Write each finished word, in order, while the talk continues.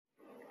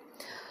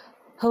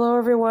Hello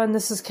everyone,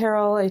 this is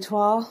Carol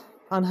Etoile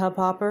on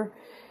Hubhopper.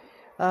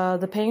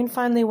 The pain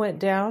finally went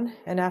down,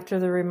 and after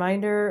the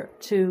reminder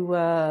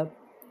to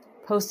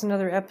post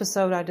another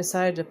episode, I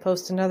decided to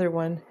post another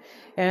one.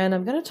 And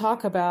I'm going to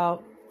talk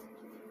about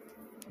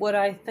what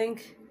I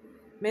think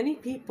many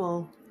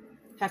people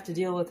have to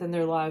deal with in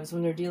their lives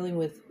when they're dealing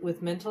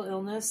with mental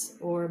illness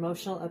or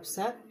emotional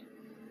upset.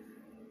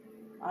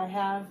 I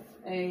have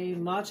a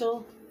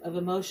module of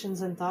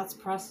emotions and thoughts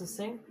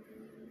processing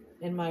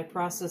in my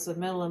process of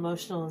mental,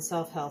 emotional, and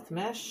self-health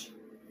mesh.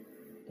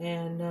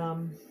 And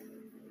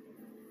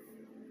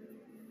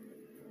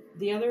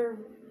the other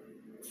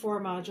 4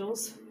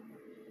 modules,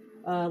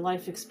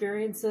 life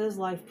experiences,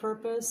 life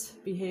purpose,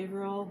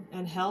 behavioral,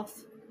 and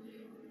health,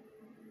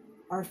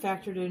 are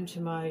factored into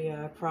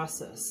my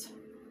process.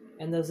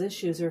 And those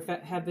issues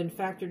have been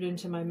factored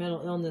into my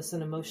mental illness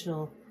and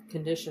emotional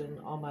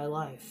condition all my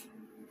life.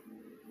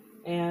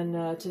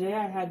 And today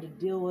I had to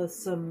deal with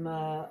some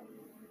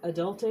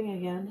adulting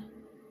again.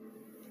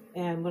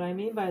 And what I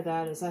mean by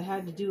that is I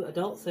had to do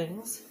adult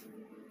things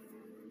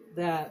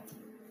that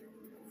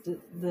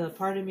the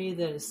part of me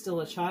that is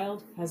still a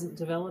child, hasn't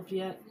developed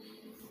yet,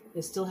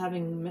 is still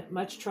having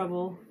much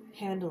trouble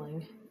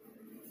handling.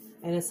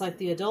 And it's like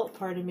the adult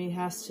part of me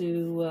has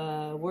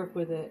to work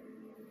with it.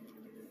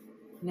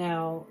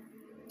 Now,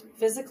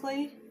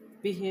 physically,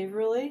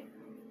 behaviorally,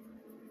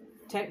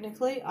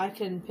 technically, I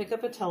can pick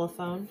up a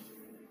telephone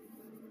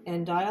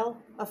and dial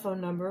a phone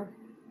number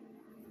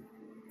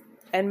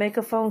and make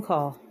a phone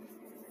call.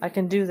 I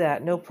can do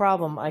that, no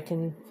problem. I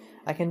can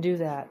do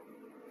that.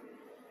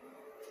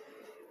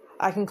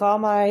 I can call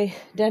my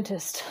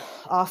dentist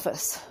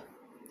office.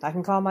 I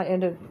can call my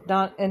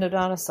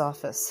endodontist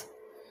office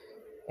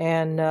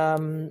and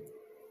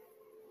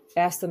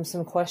ask them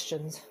some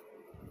questions.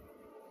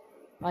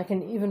 I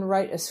can even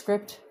write a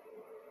script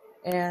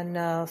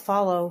and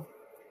follow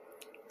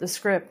the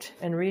script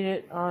and read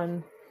it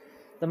on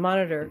the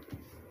monitor,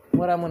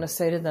 what I want to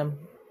say to them,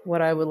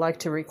 what I would like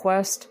to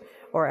request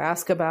or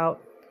ask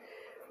about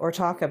or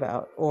talk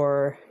about,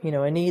 or,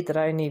 a need that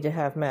I need to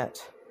have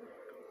met.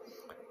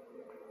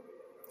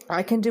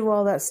 I can do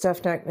all that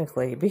stuff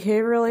technically.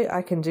 Behaviorally,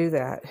 I can do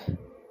that.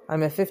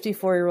 I'm a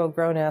 54-year-old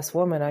grown-ass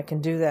woman. I can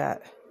do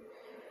that.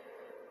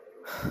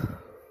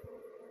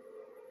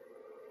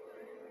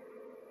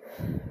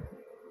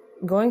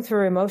 Going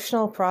through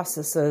emotional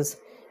processes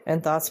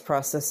and thoughts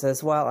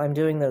processes while I'm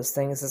doing those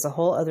things is a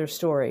whole other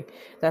story.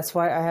 That's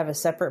why I have a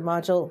separate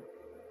module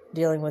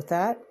dealing with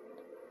that,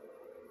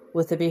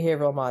 with the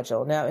behavioral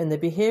module. Now, in the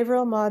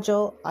behavioral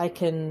module, I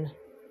can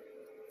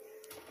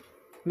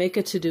make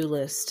a to-do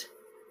list.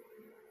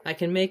 I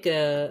can make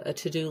a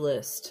to-do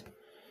list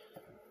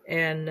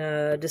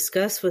and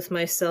discuss with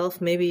myself,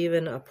 maybe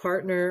even a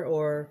partner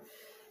or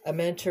a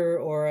mentor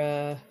or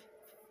a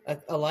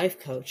life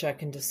coach. I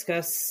can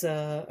discuss,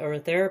 or a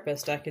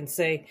therapist. I can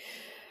say,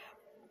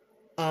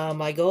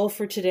 my goal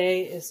for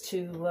today is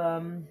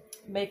to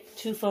make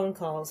 2 phone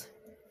calls.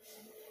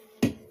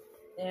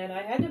 And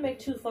I had to make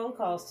 2 phone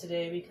calls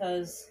today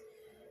because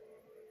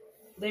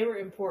they were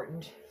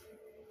important.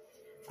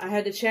 I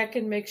had to check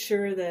and make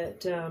sure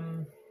that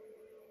the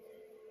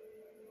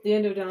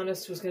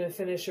endodontist was going to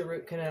finish a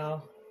root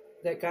canal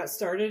that got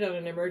started on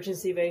an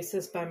emergency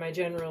basis by my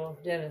general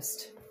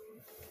dentist.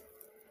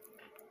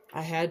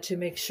 I had to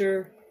make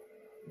sure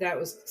that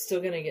was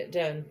still going to get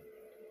done.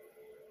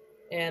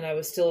 And I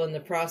was still in the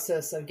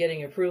process of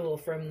getting approval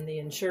from the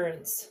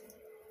insurance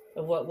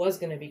of what was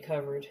going to be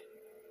covered.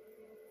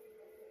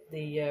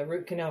 The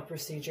root canal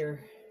procedure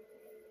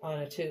on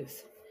a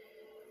tooth.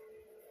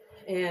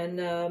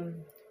 And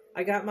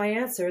I got my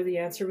answer. The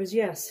answer was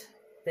yes.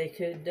 They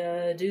could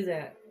do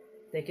that.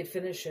 They could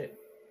finish it.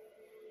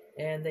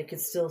 And they could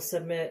still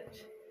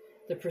submit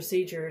the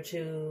procedure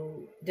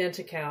to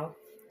Denti-Cal,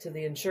 to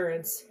the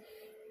insurance.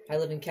 I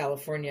live in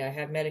California. I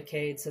have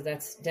Medicaid, so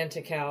that's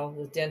Denti-Cal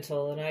with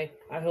dental. And I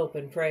hope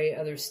and pray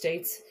other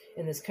states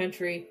in this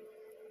country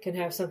can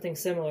have something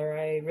similar.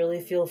 I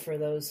really feel for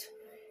those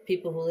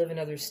people who live in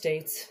other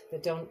states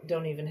that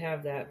don't even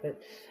have that.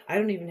 But I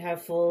don't even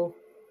have full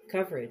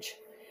coverage.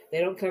 They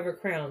don't cover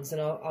crowns,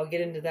 and I'll get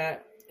into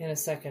that in a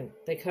second.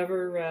 They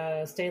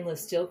cover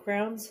stainless steel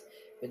crowns,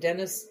 but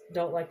dentists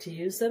don't like to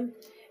use them.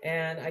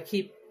 And I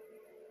keep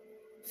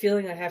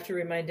feeling I have to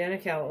remind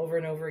Denti-Cal over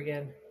and over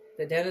again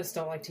that dentists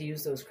don't like to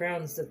use those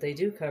crowns that they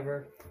do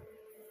cover.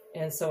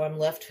 And so I'm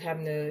left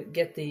having to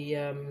get the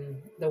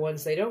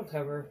ones they don't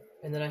cover,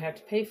 and then I have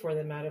to pay for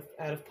them out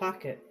of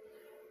pocket.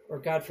 Or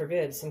God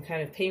forbid, some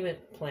kind of payment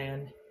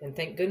plan. And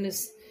thank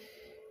goodness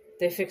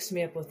they fixed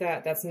me up with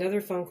that. That's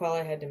another phone call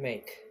I had to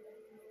make.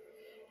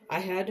 I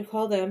had to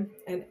call them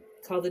and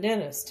call the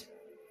dentist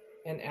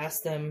and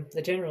ask them,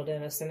 the general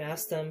dentist, and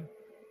ask them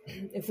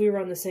if we were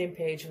on the same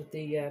page with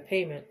the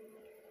payment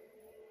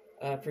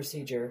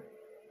procedure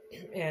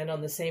and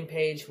on the same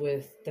page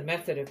with the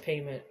method of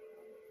payment.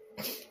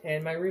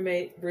 And my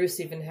roommate, Bruce,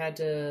 even had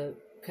to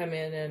come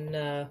in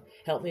and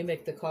help me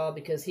make the call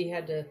because he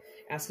had to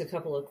ask a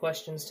couple of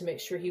questions to make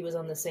sure he was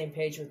on the same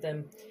page with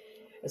them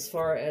as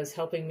far as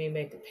helping me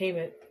make a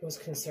payment was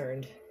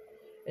concerned,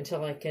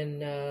 until I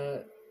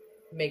can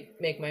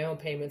make my own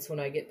payments when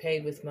I get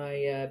paid with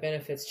my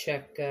benefits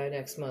check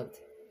next month.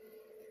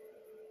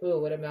 Ooh,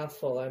 what a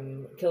mouthful.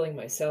 I'm killing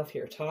myself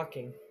here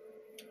talking.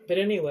 But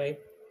anyway,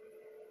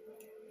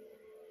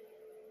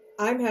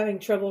 I'm having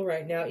trouble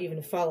right now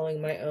even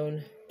following my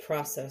own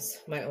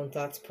process, my own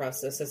thoughts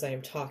process as I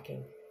am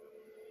talking.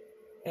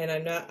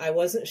 And I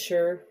wasn't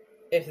sure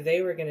if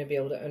they were going to be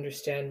able to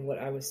understand what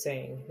I was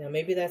saying. Now,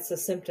 maybe that's a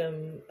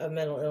symptom of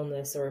mental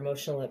illness or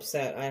emotional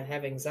upset. I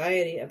have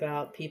anxiety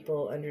about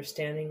people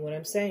understanding what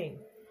I'm saying,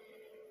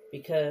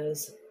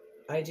 because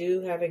I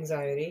do have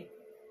anxiety.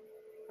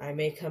 I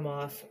may come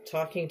off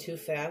talking too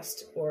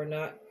fast or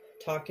not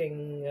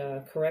talking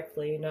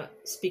correctly, not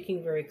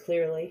speaking very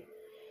clearly.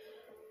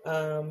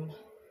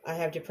 I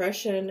have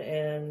depression,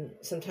 and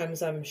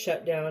sometimes I'm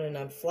shut down and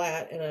I'm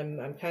flat,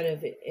 and I'm kind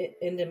of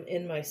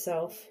in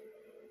myself.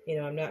 You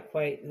know, I'm not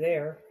quite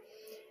there,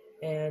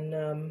 and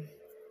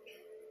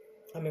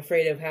I'm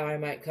afraid of how I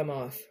might come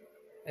off,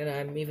 and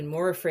I'm even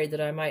more afraid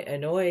that I might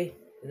annoy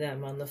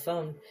them on the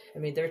phone. I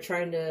mean, they're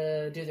trying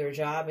to do their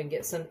job and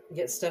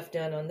get stuff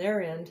done on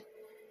their end,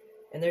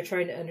 and they're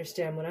trying to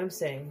understand what I'm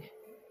saying.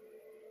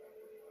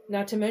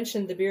 Not to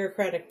mention the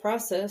bureaucratic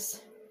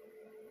process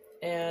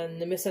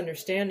and the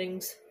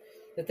misunderstandings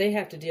that they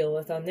have to deal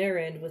with on their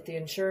end with the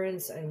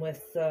insurance and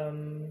with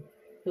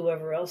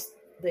whoever else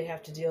they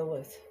have to deal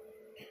with.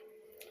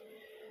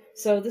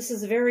 So this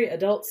is very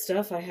adult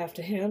stuff I have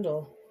to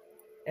handle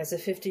as a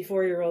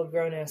 54-year-old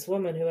grown-ass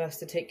woman who has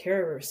to take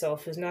care of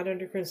herself, who's not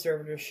under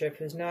conservatorship,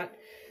 who's not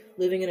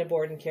living in a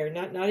board and care,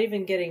 not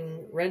even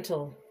getting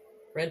rental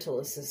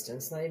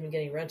assistance, not even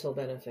getting rental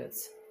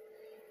benefits.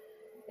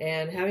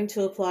 And having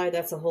to apply,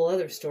 that's a whole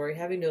other story,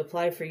 having to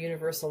apply for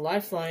Universal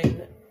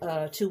Lifeline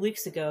 2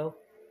 weeks ago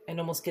and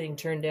almost getting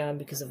turned down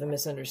because of a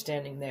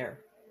misunderstanding there.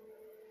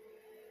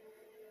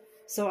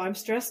 So I'm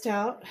stressed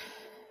out.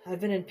 I've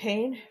been in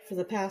pain for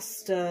the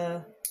past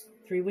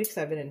 3 weeks.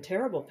 I've been in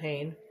terrible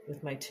pain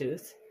with my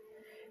tooth.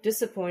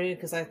 Disappointed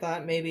because I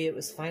thought maybe it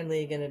was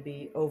finally going to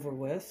be over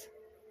with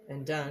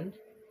and done.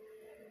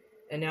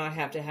 And now I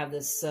have to have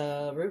this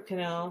root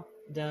canal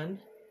done.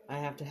 I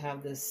have to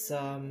have this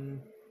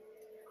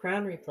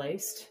crown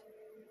replaced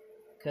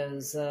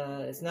because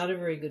it's not a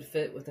very good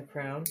fit with the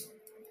crown.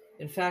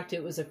 In fact,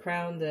 it was a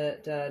crown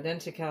that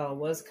Dentical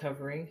was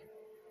covering,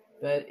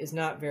 but is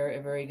not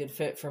a very good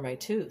fit for my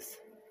tooth.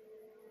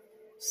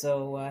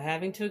 So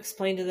having to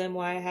explain to them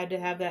why I had to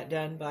have that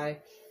done by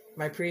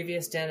my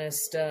previous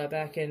dentist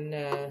back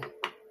in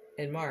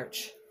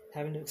March.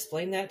 Having to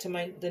explain that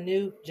to the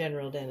new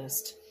general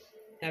dentist.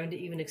 Having to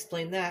even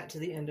explain that to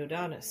the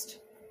endodontist.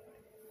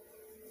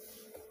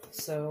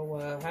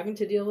 So having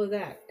to deal with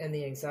that and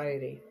the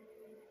anxiety.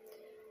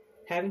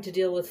 Having to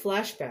deal with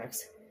flashbacks.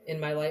 In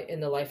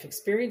the life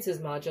experiences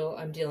module,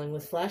 I'm dealing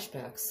with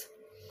flashbacks.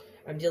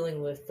 I'm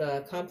dealing with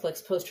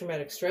complex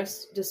post-traumatic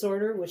stress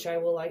disorder, which I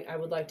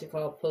would like to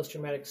call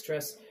post-traumatic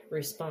stress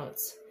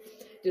response.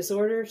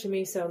 Disorder to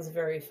me sounds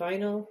very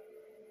final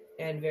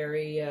and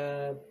very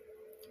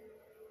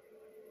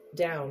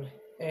down.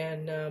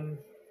 And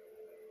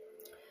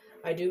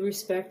I do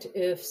respect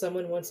if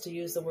someone wants to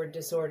use the word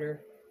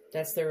disorder.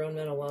 That's their own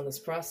mental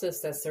wellness process.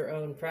 That's their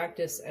own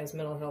practice as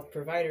mental health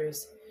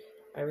providers.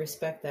 I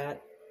respect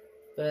that,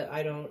 but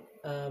I don't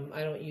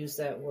use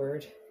that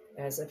word.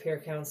 As a peer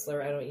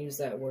counselor, I don't use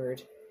that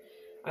word.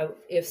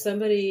 If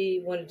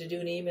somebody wanted to do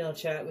an email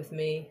chat with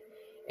me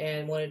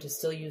and wanted to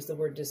still use the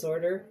word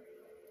disorder,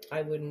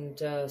 I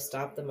wouldn't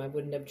stop them. I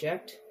wouldn't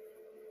object.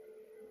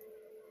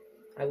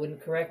 I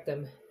wouldn't correct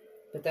them.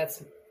 But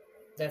that's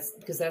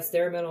because that's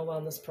their mental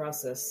wellness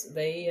process.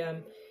 They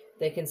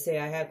can say,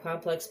 I have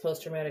complex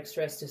post-traumatic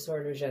stress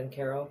disorder, Jen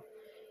Carroll.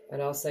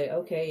 And I'll say,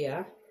 okay,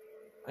 yeah,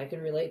 I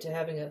can relate to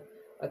having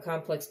a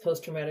complex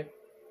post-traumatic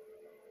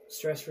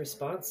stress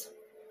response.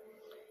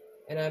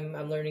 And I'm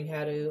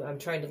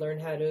trying to learn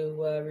how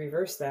to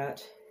reverse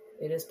that.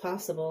 It is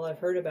possible. I've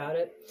heard about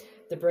it.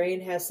 The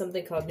brain has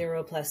something called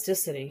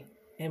neuroplasticity,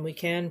 and we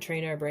can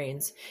train our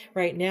brains.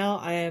 Right now,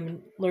 I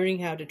am learning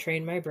how to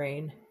train my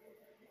brain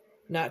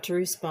not to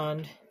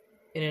respond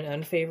in an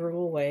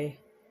unfavorable way,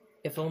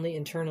 if only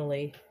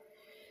internally,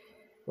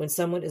 when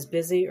someone is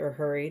busy or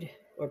hurried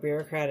or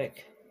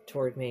bureaucratic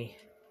toward me.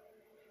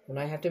 When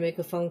I have to make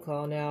a phone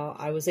call now,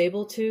 I was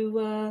able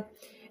to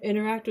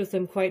interact with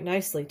them quite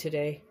nicely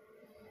today.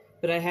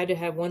 But I had to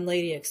have one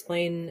lady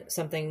explain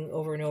something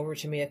over and over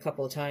to me a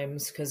couple of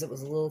times because it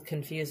was a little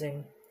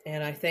confusing.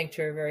 And I thanked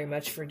her very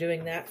much for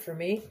doing that for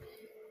me.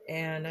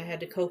 And I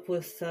had to cope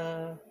with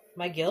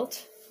my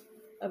guilt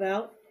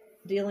about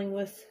dealing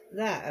with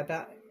that,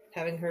 about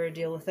having her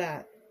deal with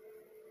that.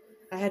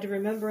 I had to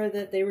remember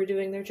that they were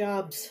doing their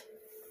jobs.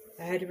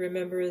 I had to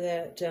remember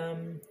that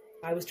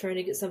I was trying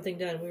to get something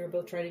done. We were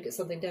both trying to get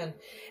something done.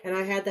 And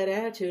I had that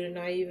attitude, and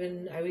I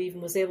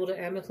even was able to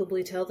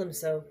amicably tell them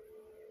so.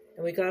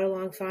 And we got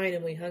along fine,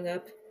 and we hung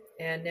up.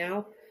 And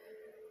now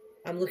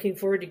I'm looking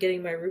forward to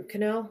getting my root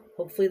canal.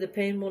 Hopefully the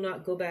pain will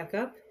not go back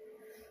up.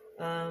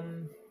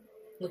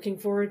 looking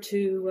forward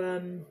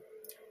to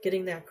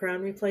getting that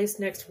crown replaced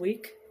next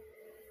week.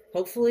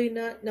 Hopefully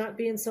not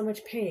be in so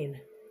much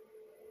pain.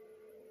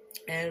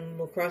 And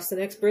we'll cross the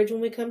next bridge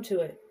when we come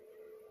to it.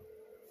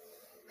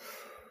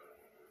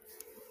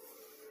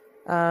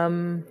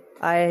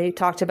 I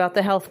talked about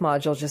the health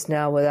module just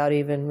now without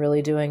even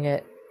really doing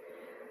it.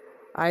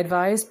 I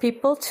advise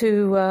people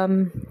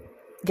to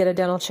get a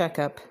dental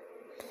checkup.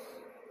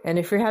 And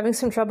if you're having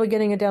some trouble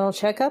getting a dental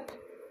checkup,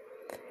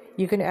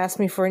 you can ask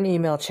me for an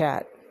email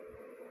chat.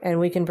 And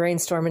we can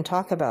brainstorm and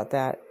talk about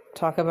that.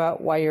 Talk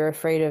about why you're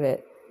afraid of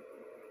it.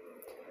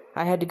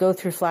 I had to go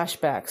through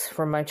flashbacks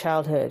from my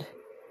childhood.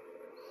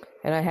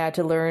 And I had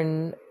to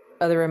learn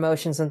other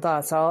emotions and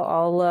thoughts.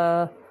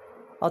 I'll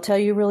tell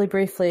you really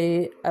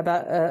briefly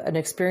about an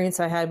experience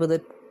I had with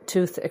a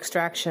tooth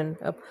extraction,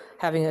 of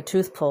having a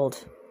tooth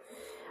pulled.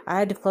 I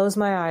had to close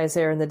my eyes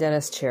there in the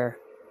dentist chair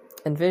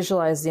and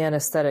visualize the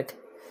anesthetic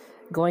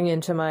going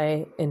into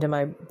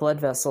my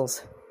blood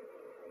vessels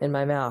in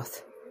my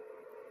mouth,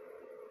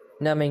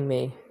 numbing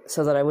me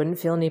so that I wouldn't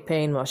feel any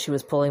pain while she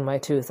was pulling my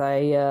tooth.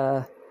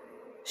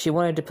 She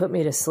wanted to put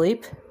me to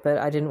sleep, but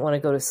I didn't want to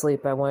go to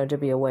sleep. I wanted to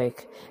be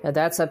awake. And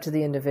that's up to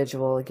the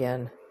individual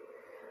again.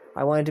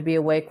 I wanted to be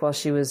awake while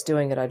she was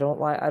doing it. I don't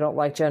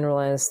like general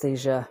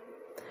anesthesia.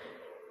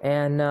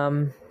 And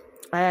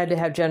I had to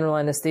have general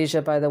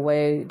anesthesia, by the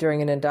way,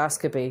 during an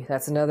endoscopy.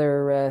 That's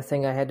another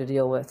thing I had to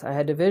deal with. I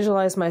had to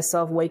visualize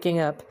myself waking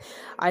up.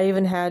 I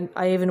even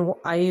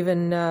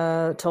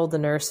told the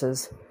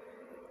nurses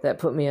that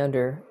put me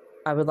under,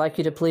 I would like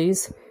you to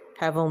please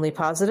have only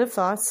positive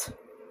thoughts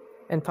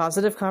and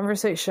positive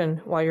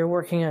conversation while you're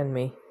working on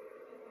me.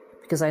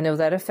 Because I know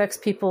that affects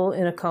people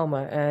in a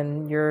coma,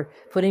 and you're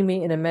putting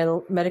me in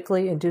a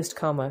medically induced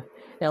coma.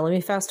 Now, let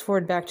me fast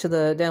forward back to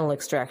the dental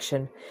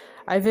extraction.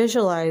 I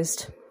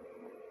visualized,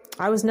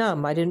 I was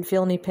numb. I didn't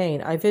feel any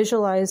pain. I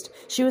visualized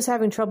she was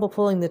having trouble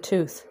pulling the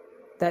tooth,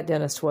 that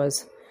dentist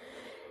was.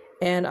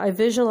 And I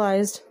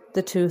visualized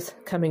the tooth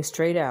coming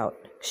straight out.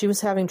 She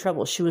was having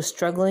trouble. She was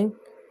struggling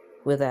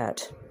with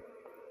that.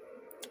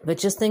 But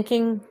just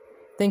thinking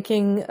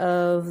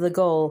of the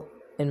goal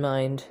in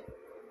mind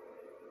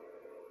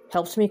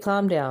helped me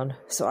calm down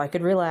so I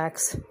could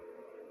relax,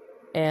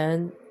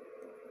 and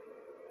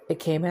it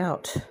came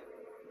out.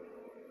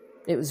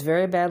 It was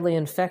very badly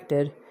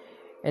infected,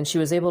 and she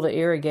was able to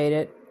irrigate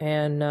it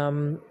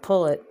and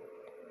pull it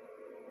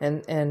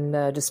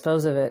and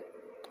dispose of it.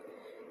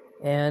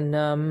 And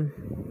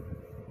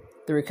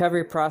the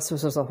recovery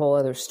process was a whole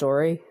other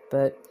story,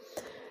 but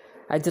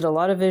I did a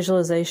lot of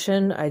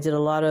visualization. I did a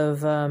lot of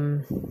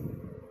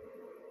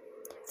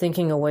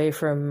thinking away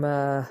from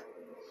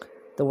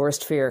the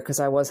worst fear, because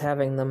I was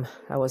having them.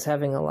 I was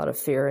having a lot of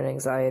fear and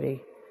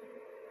anxiety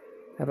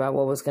about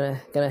what was going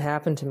to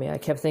happen to me. I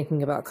kept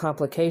thinking about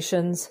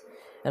complications,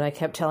 and I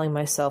kept telling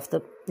myself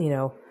that,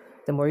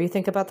 the more you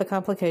think about the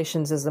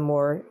complications is the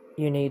more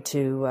you need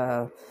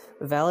to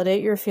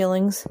validate your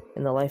feelings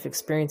in the life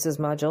experiences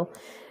module,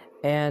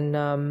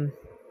 and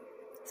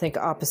think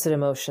opposite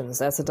emotions.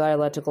 That's a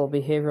dialectical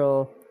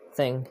behavioral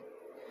thing.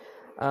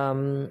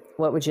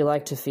 What would you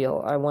like to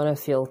feel? I want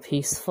to feel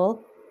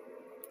peaceful.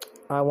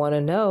 I want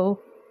to know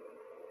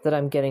that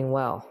I'm getting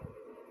well.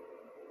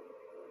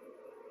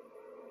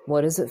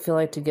 What does it feel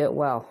like to get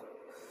well?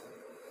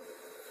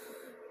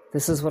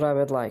 This is what I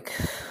would like.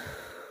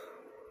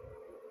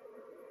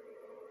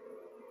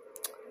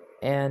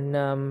 And,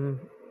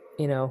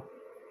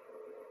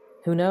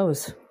 who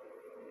knows?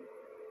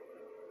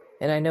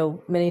 And I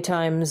know many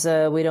times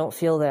we don't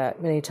feel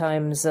that. Many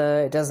times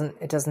it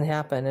doesn't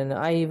happen. And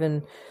I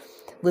even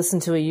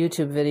listened to a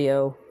YouTube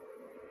video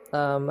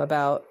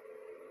about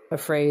a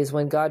phrase,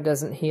 when God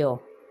doesn't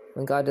heal.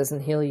 When God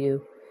doesn't heal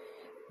you,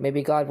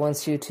 maybe God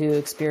wants you to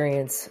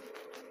experience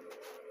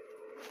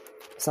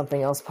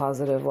something else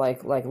positive,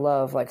 like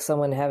love, like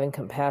someone having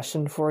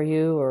compassion for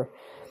you,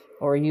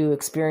 or you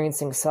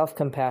experiencing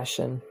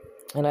self-compassion.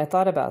 And I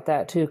thought about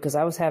that too, because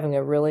I was having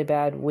a really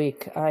bad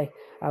week. I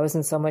was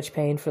in so much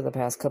pain for the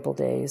past couple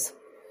days,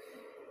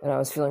 and I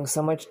was feeling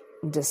so much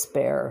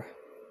despair.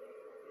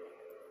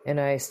 And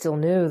I still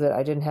knew that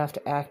I didn't have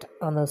to act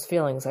on those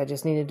feelings. I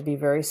just needed to be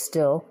very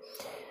still.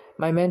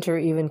 My mentor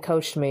even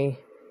coached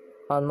me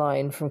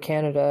online from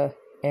Canada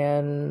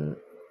and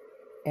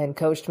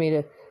coached me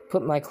to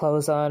put my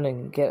clothes on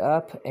and get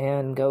up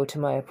and go to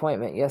my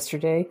appointment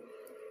yesterday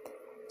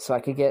so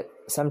I could get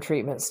some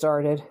treatment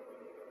started.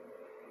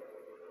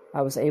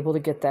 I was able to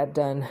get that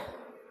done.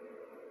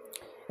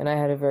 And I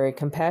had a very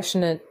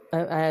compassionate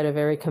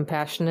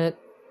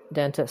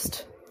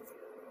dentist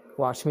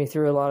watch me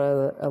through a lot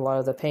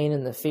of the pain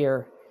and the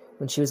fear.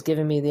 When she was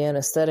giving me the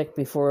anesthetic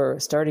before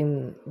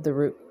starting the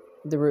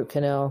root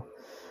canal,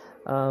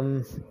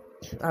 I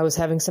was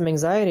having some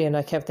anxiety, and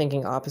I kept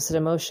thinking opposite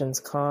emotions: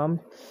 calm,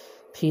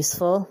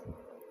 peaceful,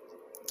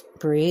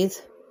 breathe.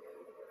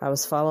 I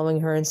was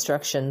following her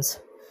instructions,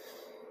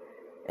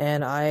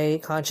 and I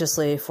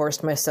consciously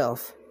forced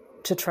myself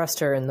to trust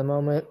her in the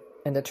moment,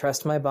 and to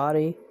trust my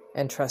body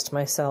and trust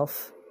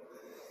myself.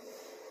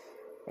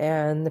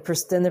 And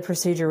then the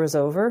procedure was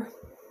over,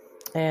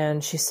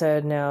 And she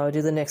said, now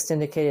do the next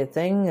indicated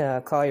thing,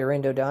 call your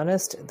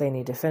endodontist. They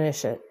need to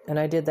finish it. And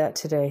I did that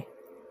today.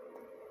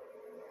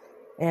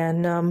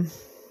 And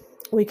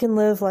we can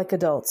live like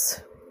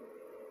adults.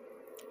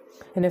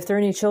 And if there are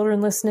any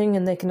children listening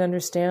and they can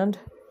understand,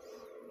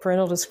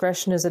 parental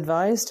discretion is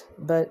advised,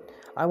 but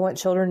I want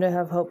children to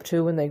have hope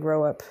too when they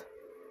grow up.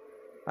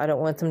 I don't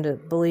want them to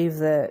believe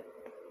that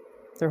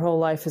their whole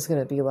life is going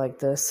to be like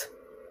this.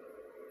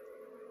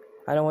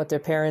 I don't want their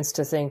parents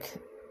to think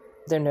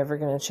they're never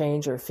going to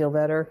change or feel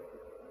better.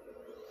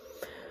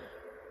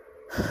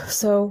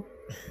 So,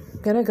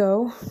 gonna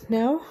go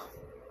now.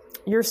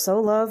 You're so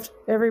loved,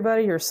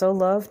 everybody. You're so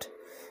loved.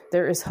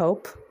 There is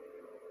hope.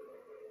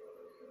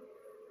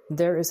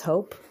 There is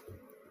hope.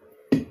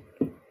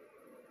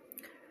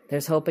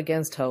 There's hope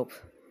against hope.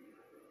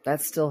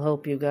 That's still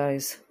hope, you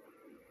guys.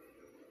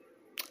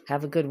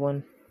 Have a good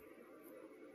one.